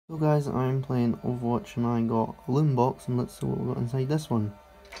So guys, I'm playing Overwatch and I got a loot box, and let's see what we got inside this one.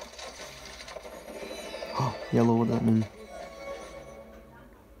 Yellow, what does that mean?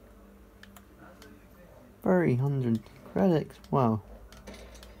 300 credits, wow.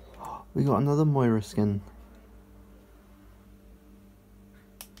 We got another Moira skin.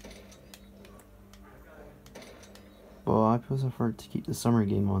 But I prefer to keep the summer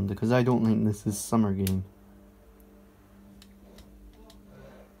game on because I don't think this is summer game.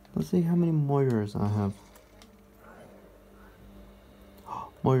 Let's see how many Moiras I have.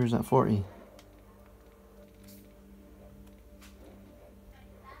 Moira's at 40.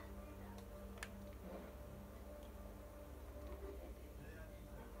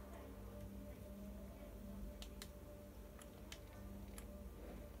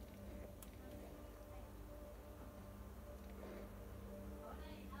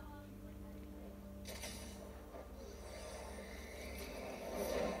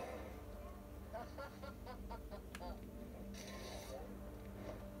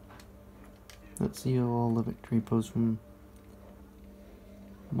 Let's see all the victory posts from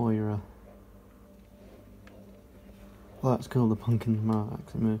Moira. Oh, that's cool, the pumpkin from our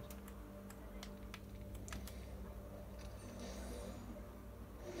accent move.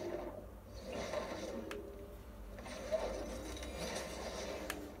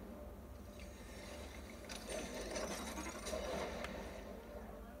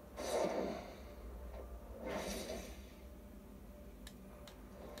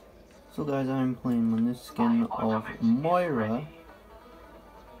 So guys, I'm playing on this skin of Moira.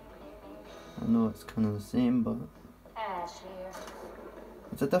 I know it's kind of the same, but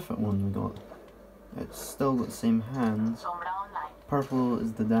it's a different one we got. It's still got the same hands. Purple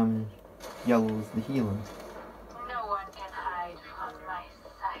is the damage, yellow is the healing. No one can hide from my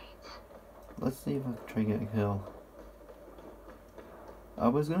sight. Let's see if I can try to get a kill. I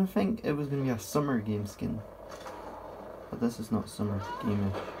was gonna think it was gonna be a summer game skin, but this is not summer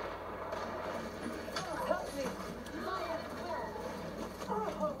game-ish.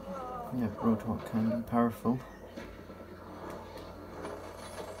 Yeah, Roadhog can be powerful.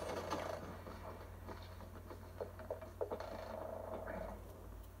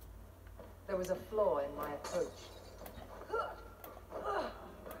 There was a flaw in my approach.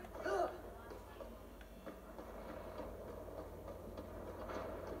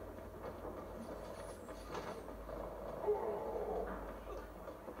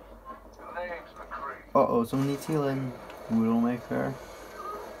 Uh-oh, someone needs healing. Widowmaker.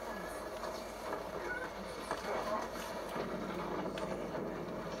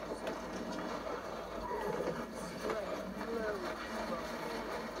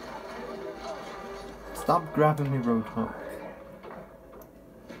 Stop grabbing me, Roadhog.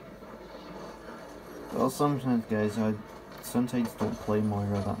 Well, sometimes guys, I sometimes don't play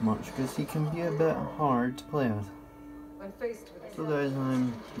Moira that much because he can be a bit hard to play as. So guys,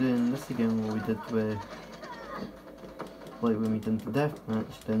 I'm doing this again, what we did with, like when we did the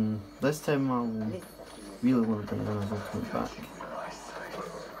deathmatch. Then this time I really want to bring his ultimate back.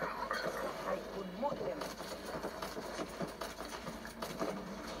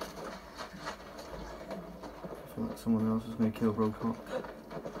 I feel like someone else is going to kill Roadhog.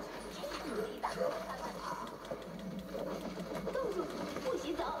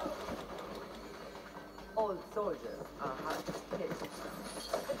 All soldiers are hard to hit.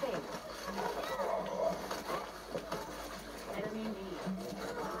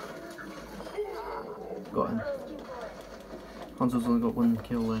 Got him. Hanzo's only got one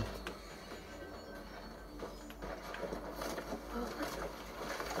kill left.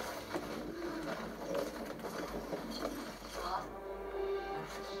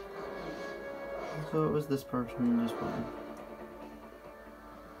 So it was this person just won.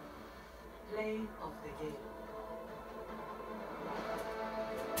 Play of the game.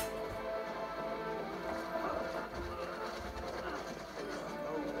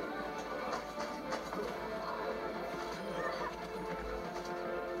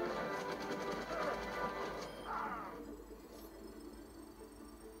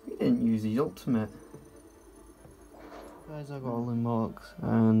 He didn't use his ultimate. Guys, I got all the marks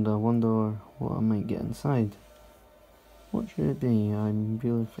and I wonder what I might get inside. What should it be? I'm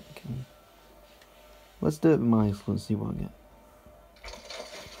really thinking. Let's do it with mice, let's see what I get.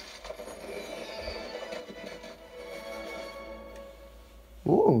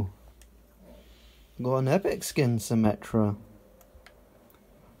 Ooh! Got an epic skin, Symmetra.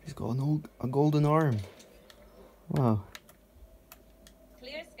 He's got a golden arm. Wow.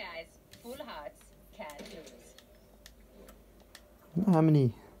 Clear skies, full hearts, can't lose. I wonder how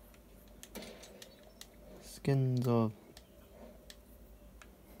many skins of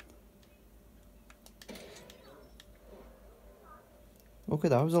Okay,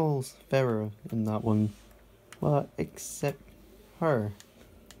 that was all Farah in that one. Well, except her.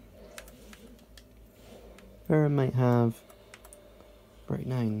 Farah might have... Right,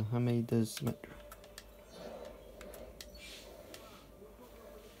 9. How many does Symmetra?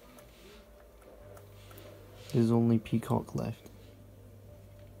 There's only Peacock left.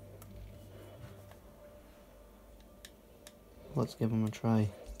 Let's give him a try.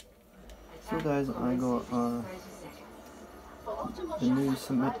 So guys, I got the new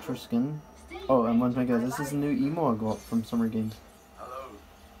Symmetra skin. Oh, and one thing guys, this is the new emo I got from Summer Games.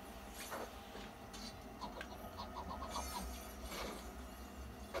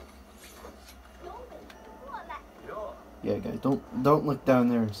 Yeah guys, don't look down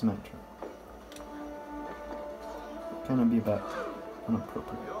there in Symmetra. Kinda be a bit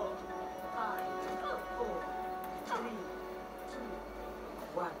inappropriate.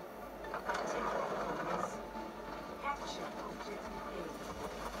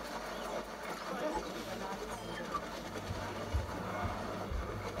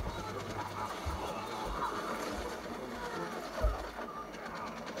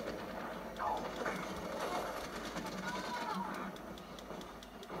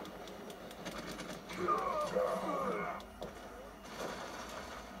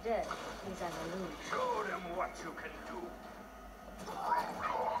 Death is an illusion. Show them what you can do.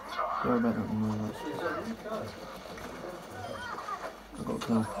 Sorry about that one, I got a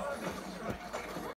kill.